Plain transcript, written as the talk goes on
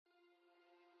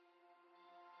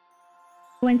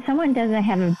When someone doesn't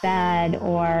have a bed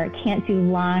or can't do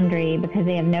laundry because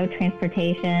they have no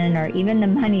transportation or even the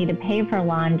money to pay for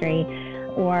laundry,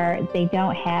 or they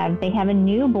have a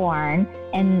newborn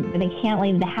and they can't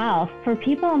leave the house. For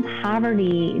people in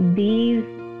poverty, these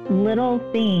little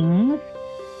things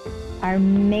are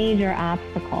major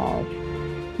obstacles.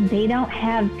 They don't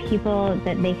have people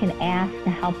that they can ask to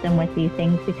help them with these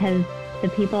things because the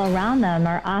people around them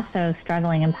are also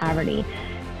struggling in poverty.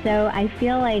 So I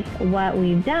feel like what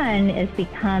we've done is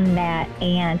become that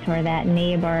aunt or that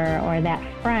neighbor or that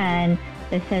friend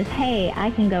that says, hey, I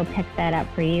can go pick that up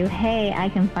for you. Hey, I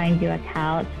can find you a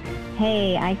couch.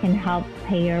 Hey, I can help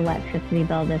pay your electricity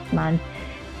bill this month.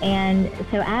 And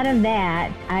so out of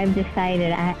that, I've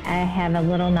decided I have a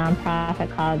little nonprofit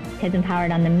called Kids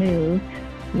Empowered on the Move,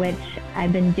 which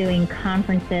I've been doing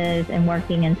conferences and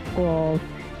working in schools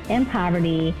in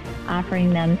poverty, offering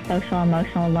them social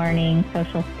emotional learning,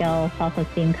 social skills,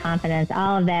 self-esteem, confidence,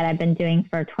 all of that I've been doing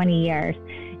for 20 years.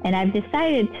 And I've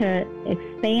decided to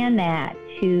expand that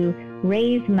to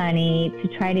raise money to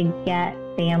try to get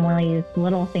families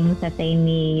little things that they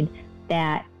need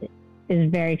that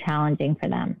is very challenging for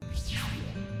them.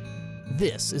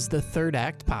 This is the Third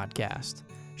Act Podcast,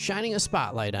 shining a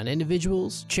spotlight on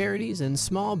individuals, charities, and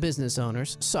small business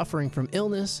owners suffering from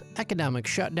illness, economic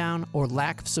shutdown, or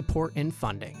lack of support and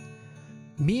funding.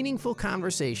 Meaningful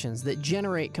conversations that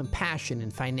generate compassion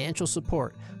and financial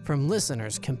support from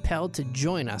listeners compelled to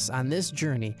join us on this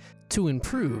journey to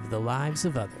improve the lives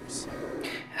of others.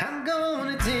 I'm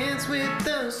gonna dance with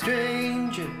a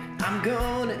stranger. I'm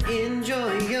gonna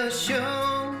enjoy your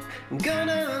show. I'm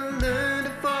gonna learn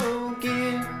to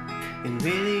forgive and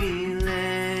really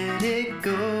let it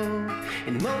go.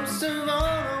 And most of all,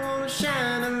 I wanna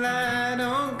shine a light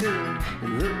on good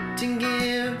and look to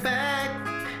give back.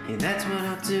 And that's what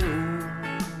I'll do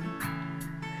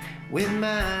with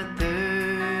my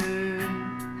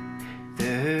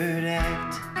third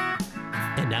act.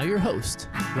 And now your host,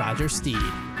 Roger Steed.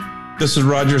 This is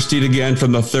Roger Steed again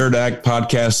from the Third Act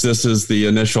Podcast. This is the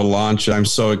initial launch. I'm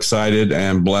so excited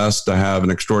and blessed to have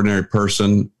an extraordinary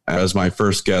person as my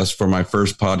first guest for my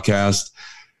first podcast.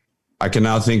 I can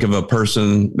now think of a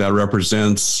person that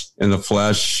represents in the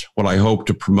flesh what I hope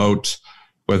to promote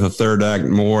with the Third Act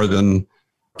more than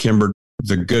Kimber,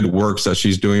 the good works that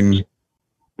she's doing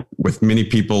with many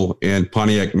people in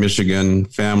Pontiac, Michigan,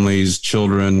 families,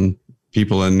 children,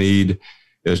 people in need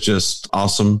is just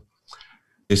awesome.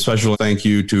 A special thank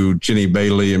you to Jenny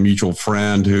Bailey, a mutual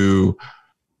friend who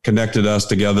connected us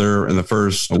together in the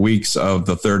first weeks of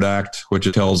the Third Act,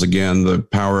 which tells again the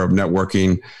power of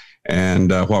networking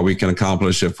and what we can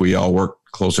accomplish if we all work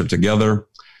closer together.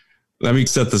 Let me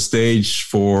set the stage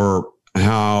for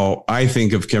how I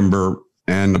think of Kimber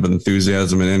and of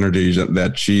enthusiasm and energy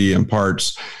that she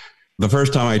imparts. The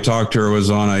first time I talked to her was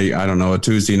on a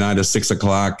Tuesday night at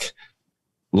 6:00,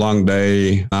 long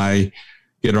day. I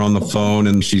get her on the phone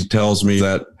and she tells me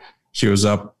that she was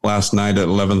up last night at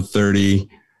 11:30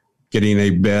 getting a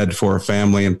bed for a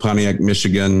family in Pontiac,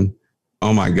 Michigan.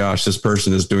 Oh my gosh, this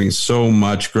person is doing so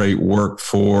much great work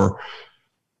for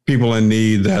people in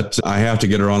need that I have to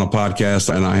get her on a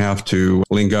podcast and I have to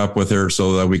link up with her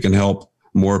so that we can help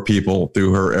more people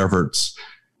through her efforts.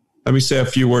 Let me say a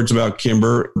few words about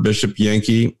Kimber Bishop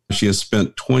Yankee. She has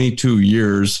spent 22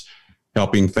 years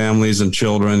helping families and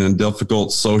children in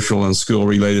difficult social and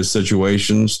school-related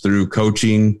situations through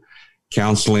coaching,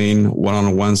 counseling,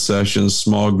 one-on-one sessions,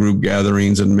 small group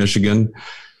gatherings in Michigan.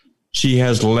 She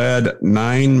has led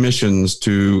 9 missions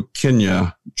to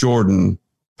Kenya, Jordan,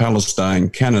 Palestine,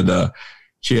 Canada.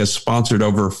 She has sponsored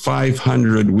over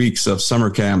 500 weeks of summer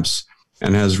camps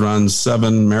and has run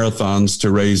 7 marathons to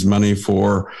raise money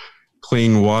for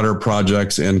clean water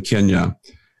projects in Kenya.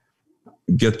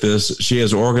 Get this, she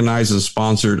has organized and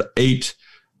sponsored 8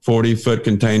 40-foot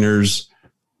containers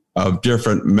of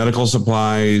different medical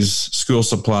supplies, school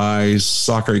supplies,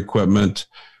 soccer equipment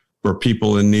for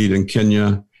people in need in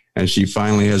Kenya. And she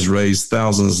finally has raised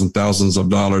thousands and thousands of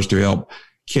dollars to help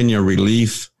Kenya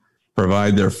Relief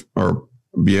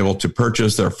be able to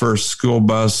purchase their first school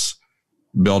bus,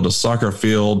 build a soccer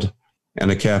field,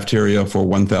 and a cafeteria for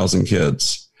 1,000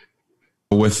 kids.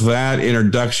 With that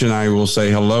introduction, I will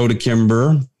say hello to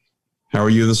Kimber. How are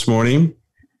you this morning?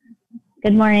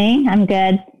 Good morning. I'm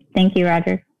good. Thank you,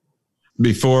 Roger.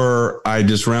 Before I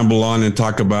just ramble on and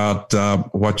talk about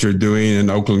what you're doing in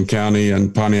Oakland County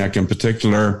and Pontiac in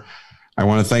particular, I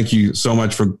want to thank you so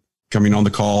much for coming on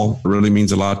the call. It really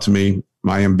means a lot to me.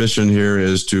 My ambition here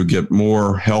is to get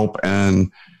more help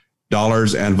and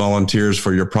dollars and volunteers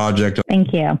for your project.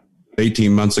 Thank you.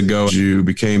 18 months ago, you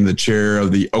became the chair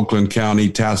of the Oakland County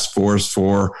Task Force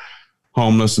for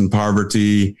homeless and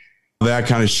poverty. That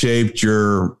kind of shaped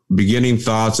your beginning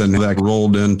thoughts, and that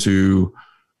rolled into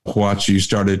what you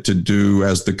started to do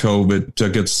as the COVID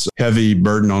took its heavy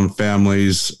burden on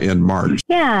families in March.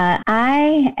 Yeah,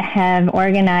 I have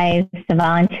organized the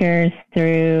volunteers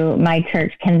through my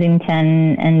church,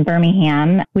 Kensington and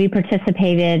Birmingham. We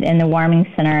participated in the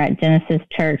warming center at Genesis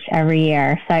Church every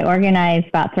year. So I organized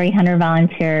about 300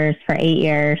 volunteers for 8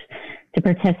 years to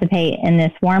participate in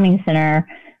this warming center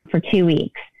for 2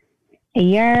 weeks. A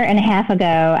year and a half ago,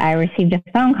 I received a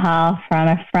phone call from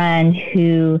a friend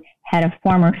who had a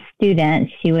former student.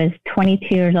 She was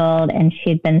 22 years old and she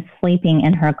had been sleeping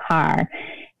in her car.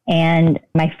 And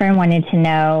my friend wanted to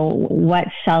know what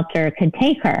shelter could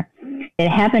take her. It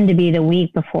happened to be the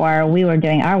week before we were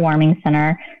doing our warming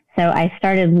center. So I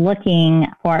started looking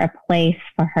for a place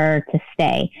for her to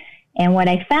stay. And what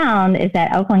I found is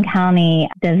that Oakland County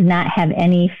does not have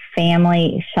any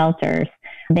family shelters.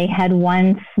 They had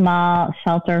one small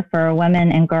shelter for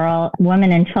women and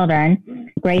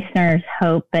children, Grace Nurse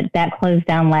Hope, but that closed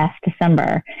down last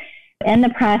December. In the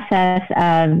process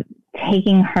of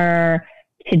taking her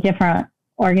to different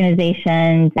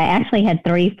organizations, I actually had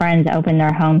 3 friends open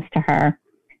their homes to her.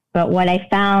 But what I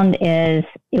found is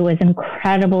it was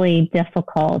incredibly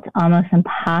difficult, almost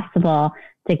impossible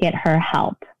to get her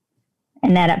help.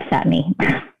 And that upset me.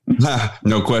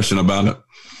 No question about it.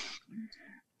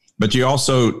 But you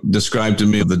also described to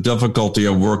me the difficulty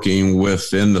of working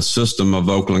within the system of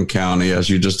Oakland County, as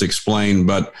you just explained,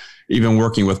 but even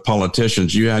working with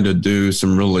politicians, you had to do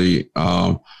some really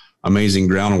amazing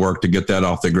groundwork to get that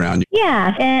off the ground.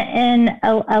 Yeah, and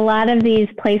a lot of these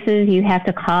places you have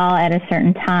to call at a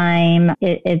certain time.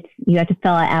 You have to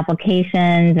fill out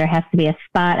applications. There has to be a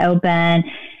spot open.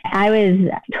 I was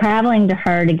traveling to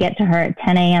her to get to her at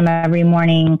 10 a.m. every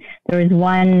morning. There was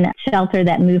one shelter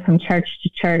that moved from church to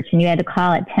church, and you had to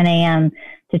call at 10 a.m.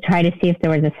 to try to see if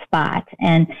there was a spot.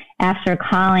 And after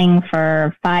calling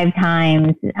for 5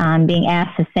 times, being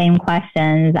asked the same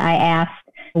questions, I asked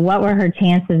what were her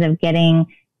chances of getting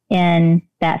in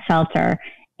that shelter.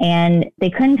 And they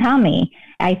couldn't tell me.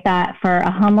 I thought for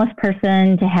a homeless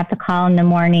person to have to call in the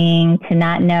morning, to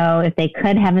not know if they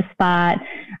could have a spot,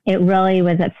 it really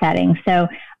was upsetting. So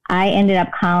I ended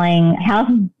up calling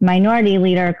House Minority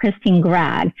Leader Christine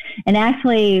Gregg. And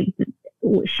actually,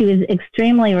 she was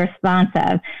extremely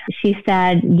responsive. She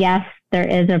said, yes, there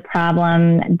is a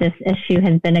problem. This issue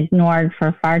has been ignored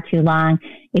for far too long.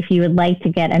 If you would like to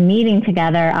get a meeting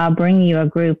together, I'll bring you a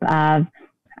group of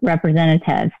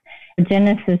representatives.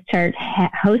 Genesis Church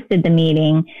hosted the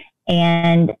meeting,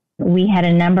 and we had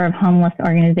a number of homeless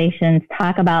organizations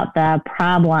talk about the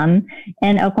problem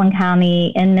in Oakland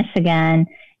County, in Michigan.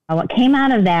 What came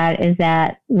out of that is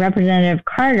that Representative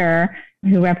Carter,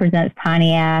 who represents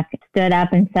Pontiac, stood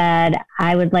up and said,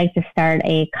 I would like to start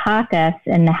a caucus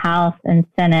in the House and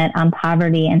Senate on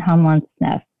poverty and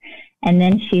homelessness. And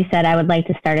then she said, I would like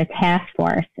to start a task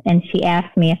force. And she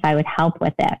asked me if I would help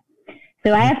with it.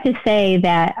 So I have to say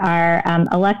that our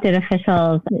elected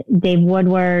officials, Dave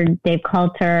Woodward, Dave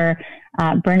Coulter,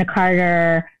 Brenda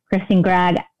Carter, Christine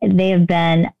Gregg, they have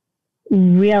been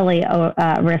really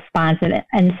responsive.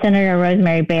 And Senator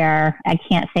Rosemary Bear, I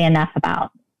can't say enough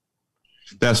about.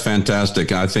 That's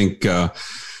fantastic. I think that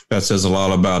says a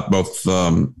lot about both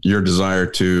your desire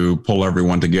to pull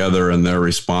everyone together and their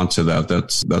response to that.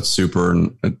 That's super.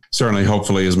 And it certainly,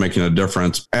 hopefully, is making a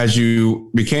difference. As you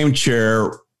became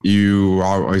chair, you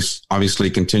always obviously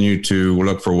continue to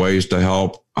look for ways to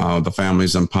help the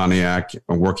families in Pontiac,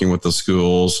 working with the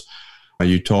schools.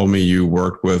 You told me you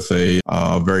worked with a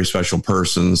very special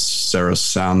person, Sarah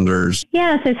Sanders.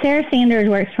 Yeah, so Sarah Sanders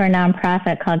works for a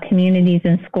nonprofit called Communities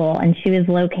in School, and she was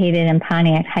located in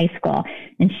Pontiac High School.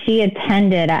 And she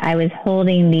attended, I was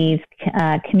holding these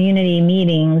community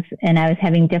meetings, and I was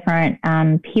having different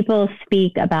people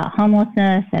speak about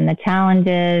homelessness and the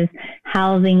challenges,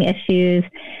 housing issues.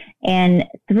 And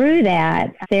through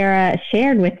that, Sarah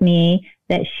shared with me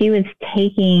that she was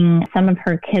taking some of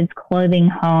her kids' clothing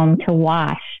home to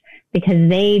wash because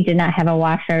they did not have a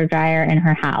washer or dryer in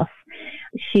her house.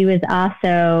 She was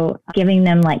also giving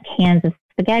them like cans of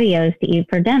SpaghettiOs to eat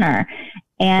for dinner.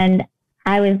 And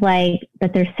I was like,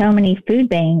 but there's so many food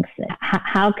banks.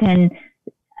 How can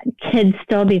kids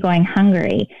still be going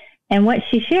hungry? And what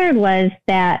she shared was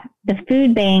that the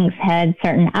food banks had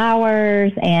certain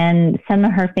hours and some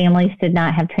of her families did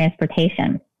not have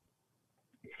transportation.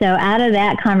 So out of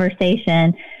that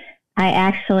conversation, I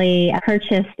actually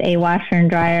purchased a washer and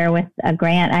dryer with a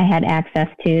grant I had access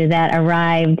to that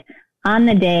arrived on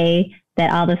the day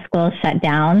that all the schools shut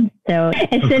down. So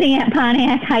it's sitting at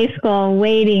Pontiac High School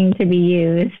waiting to be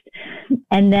used.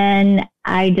 And then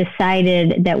I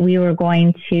decided that we were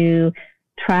going to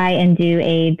try and do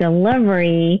a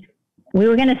delivery. We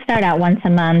were going to start out once a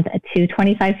month to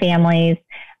 25 families.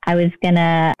 I was going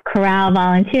to corral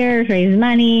volunteers, raise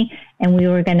money, and we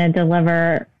were going to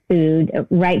deliver food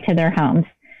right to their homes.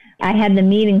 I had the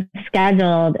meeting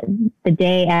scheduled the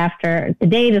day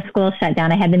the school shut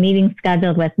down. I had the meeting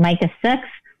scheduled with Micah Six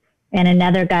and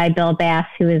another guy, Bill Bass,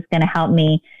 who was going to help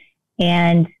me.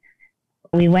 And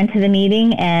we went to the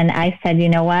meeting and I said, you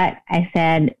know what? I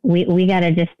said, we got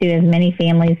to just do as many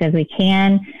families as we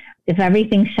can. If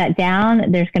everything shut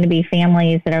down, there's going to be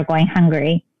families that are going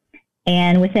hungry.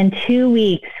 And within 2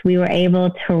 weeks, we were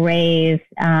able to raise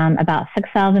about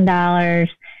 $6,000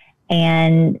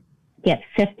 and get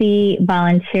 50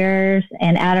 volunteers.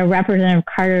 And out of Representative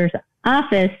Carter's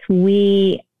office,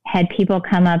 we had people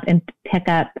come up and pick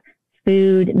up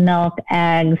food, milk,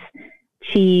 eggs,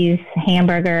 cheese,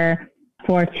 hamburger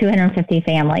for 250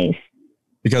 families.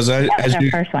 Because as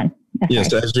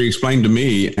you explained to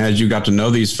me, as you got to know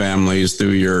these families through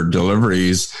your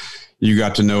deliveries, you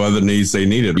got to know other needs they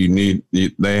needed.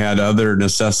 They had other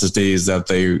necessities that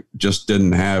they just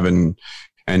didn't have and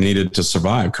needed to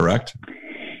survive, correct?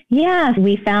 Yeah,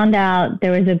 we found out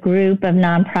there was a group of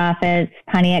nonprofits,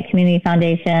 Pontiac Community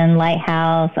Foundation,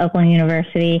 Lighthouse, Oakland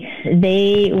University.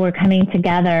 They were coming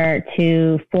together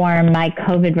to form My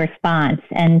COVID Response.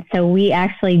 And so we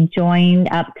actually joined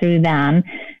up through them.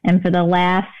 And for the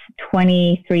last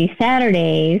 23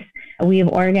 Saturdays, we have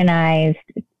organized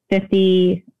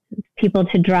 50 people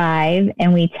to drive,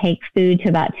 and we take food to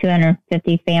about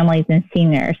 250 families and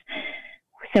seniors.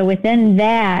 So within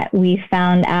that, we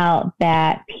found out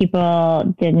that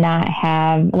people did not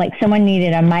have, like someone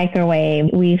needed a microwave.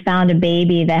 We found a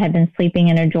baby that had been sleeping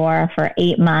in a drawer for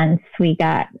 8 months. We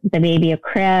got the baby a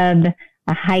crib,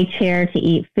 a high chair to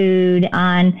eat food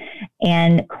on,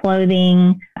 and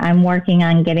clothing. I'm working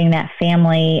on getting that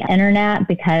family internet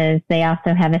because they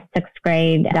also have a 6th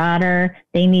grade daughter.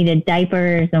 They needed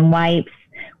diapers and wipes,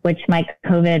 which My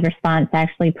COVID Response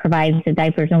actually provides the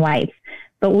diapers and wipes.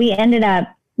 But we ended up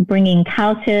bringing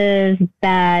couches,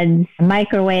 beds,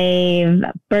 microwave,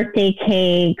 birthday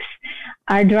cakes.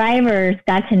 Our drivers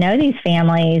got to know these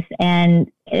families,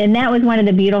 and that was one of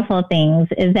the beautiful things,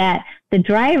 is that the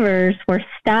drivers were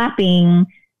stopping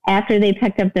after they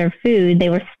picked up their food. They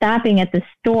were stopping at the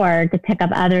store to pick up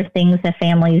other things that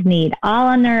families need, all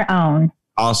on their own.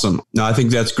 Awesome. No, I think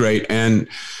that's great. And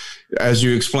as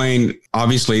you explained,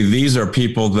 obviously these are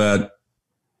people that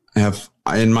have,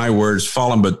 in my words,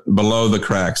 fallen but below the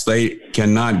cracks. They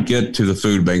cannot get to the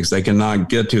food banks. They cannot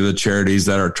get to the charities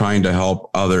that are trying to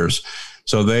help others.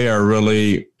 So they are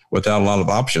really without a lot of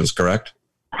options, correct?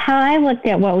 How I looked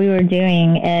at what we were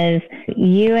doing is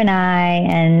you and I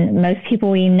and most people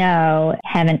we know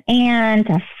have an aunt,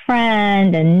 a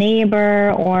friend, a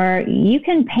neighbor, or you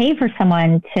can pay for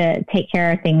someone to take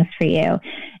care of things for you.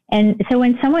 And so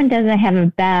when someone doesn't have a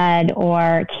bed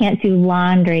or can't do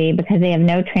laundry because they have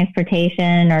no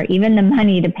transportation or even the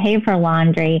money to pay for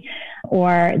laundry,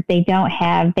 or they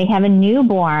have a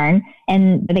newborn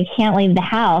and they can't leave the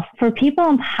house, for people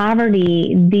in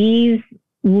poverty, these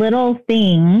little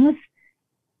things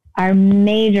are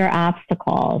major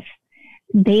obstacles.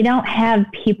 They don't have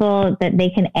people that they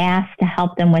can ask to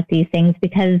help them with these things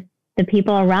because the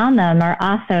people around them are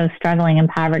also struggling in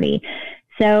poverty.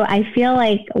 So I feel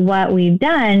like what we've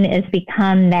done is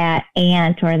become that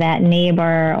aunt or that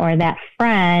neighbor or that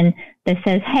friend that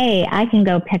says, hey, I can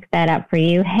go pick that up for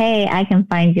you. Hey, I can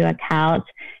find you a couch.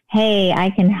 Hey, I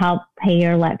can help pay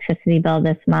your electricity bill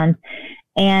this month.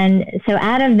 And so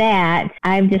out of that,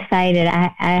 I've decided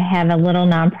I have a little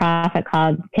nonprofit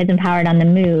called Kids Empowered on the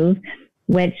Move,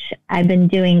 which I've been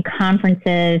doing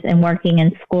conferences and working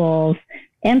in schools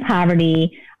in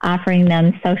poverty, offering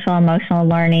them social emotional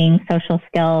learning, social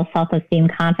skills, self-esteem,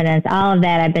 confidence, all of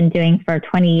that I've been doing for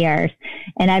 20 years.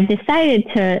 And I've decided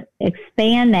to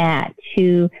expand that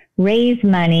to raise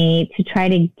money to try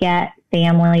to get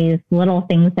families little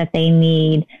things that they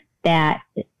need that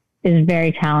is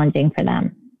very challenging for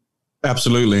them.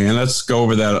 Absolutely. And let's go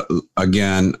over that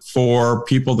again. For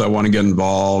people that want to get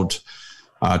involved,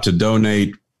 to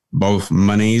donate both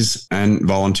monies and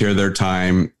volunteer their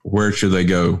time, where should they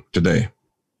go today?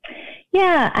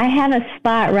 Yeah, I have a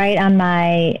spot right on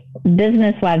my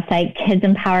business website,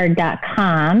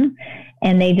 kidsempowered.com,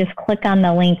 and they just click on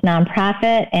the link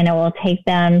nonprofit and it will take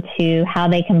them to how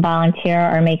they can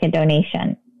volunteer or make a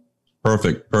donation.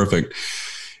 Perfect.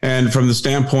 And from the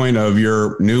standpoint of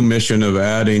your new mission of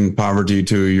adding poverty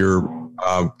to your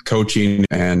coaching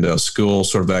and school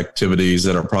sort of activities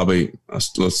that are probably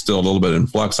still a little bit in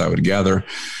flux, I would gather,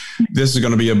 this is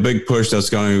going to be a big push that's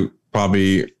going to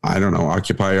probably, I don't know,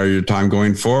 occupy all your time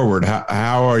going forward.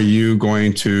 How are you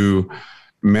going to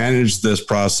manage this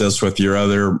process with your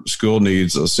other school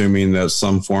needs, assuming that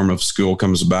some form of school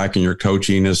comes back and your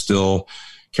coaching is still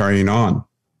carrying on?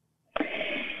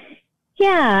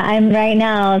 Yeah, I'm right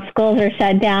now, schools are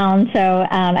shut down, so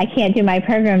I can't do my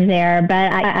programs there,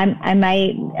 but I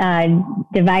might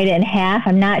divide it in half.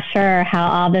 I'm not sure how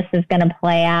all this is going to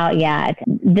play out yet.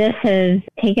 This has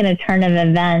taken a turn of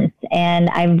events, and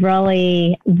I've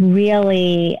really,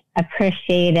 really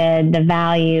appreciated the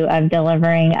value of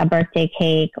delivering a birthday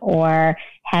cake or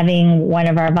having one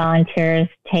of our volunteers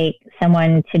take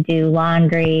someone to do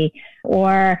laundry.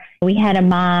 Or we had a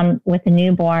mom with a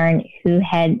newborn who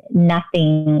had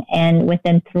nothing, and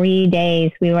within 3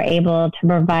 days, we were able to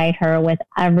provide her with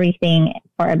everything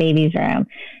for a baby's room.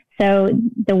 So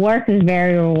the work is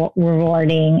very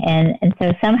rewarding, and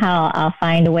so somehow I'll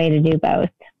find a way to do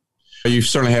both. You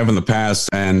certainly have in the past,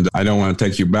 and I don't want to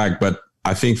take you back, but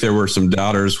I think there were some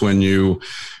doubters when you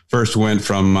first went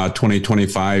from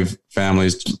 25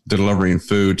 families delivering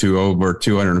food to over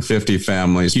 250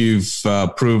 families. You've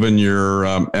proven your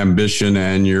ambition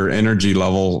and your energy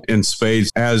level in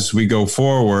spades. As we go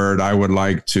forward, I would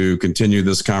like to continue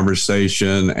this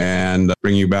conversation and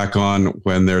bring you back on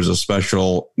when there's a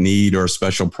special need or a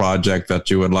special project that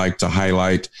you would like to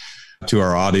highlight to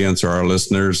our audience or our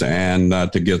listeners, and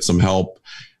to get some help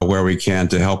where we can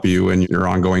to help you in your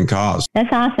ongoing cause.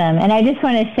 That's awesome. And I just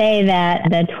want to say that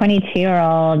the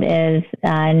 22-year-old is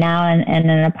now in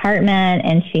an apartment,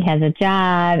 and she has a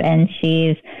job, and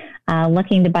she's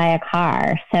looking to buy a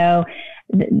car. So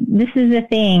this is the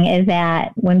thing, is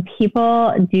that when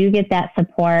people do get that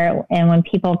support and when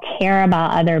people care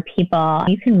about other people,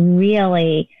 you can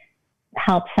really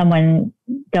help someone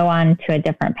go on to a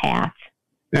different path.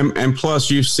 And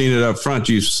plus, you've seen it up front.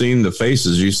 You've seen the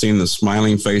faces. You've seen the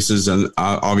smiling faces. And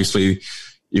obviously,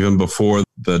 even before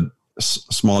the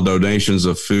small donations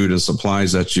of food and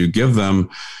supplies that you give them,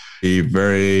 the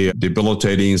very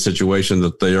debilitating situation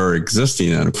that they are existing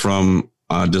in, from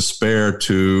despair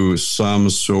to some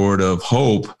sort of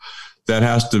hope, that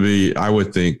has to be, I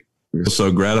would think, so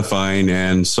gratifying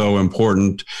and so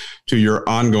important to your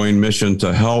ongoing mission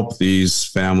to help these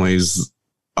families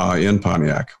in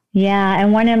Pontiac. Yeah,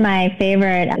 and one of my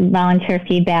favorite volunteer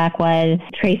feedback was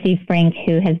Tracy Frink,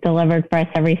 who has delivered for us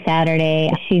every Saturday.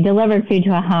 She delivered food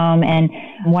to a home, and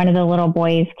one of the little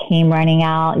boys came running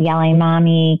out yelling,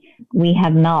 "Mommy, we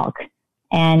have milk."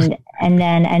 And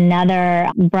then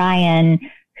another, Brian,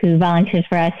 who volunteers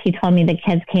for us, he told me the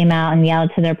kids came out and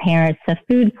yelled to their parents, "The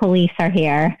food police are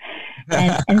here."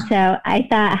 And so I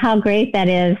thought how great that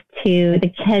is to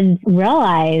the kids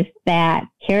realize that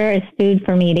here is food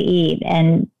for me to eat.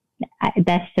 And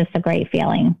that's just a great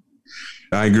feeling.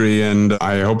 I agree. And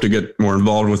I hope to get more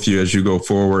involved with you as you go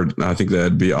forward. I think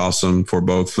that'd be awesome for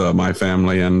both my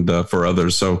family and for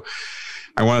others. So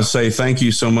I want to say thank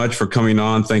you so much for coming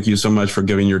on. Thank you so much for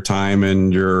giving your time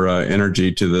and your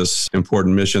energy to this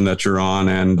important mission that you're on.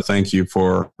 And thank you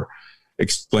for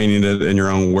explaining it in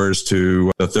your own words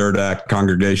to the Third Act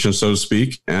congregation, so to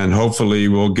speak. And hopefully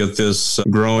we'll get this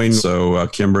growing. So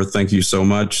Kimber, thank you so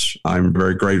much. I'm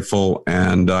very grateful,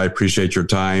 and I appreciate your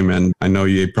time. And I know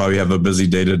you probably have a busy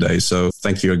day today. So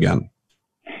thank you again.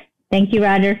 Thank you,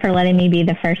 Roger, for letting me be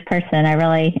the first person. I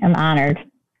really am honored.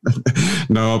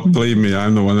 No, believe me,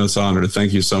 I'm the one that's honored.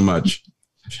 Thank you so much.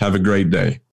 Have a great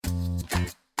day.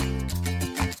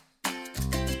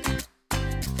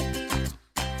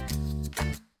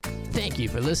 Thank you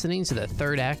for listening to the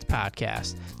Third Act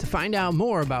Podcast. To find out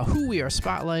more about who we are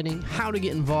spotlighting, how to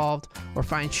get involved, or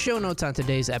find show notes on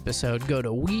today's episode, go to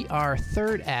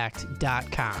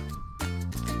wearethirdAct.com.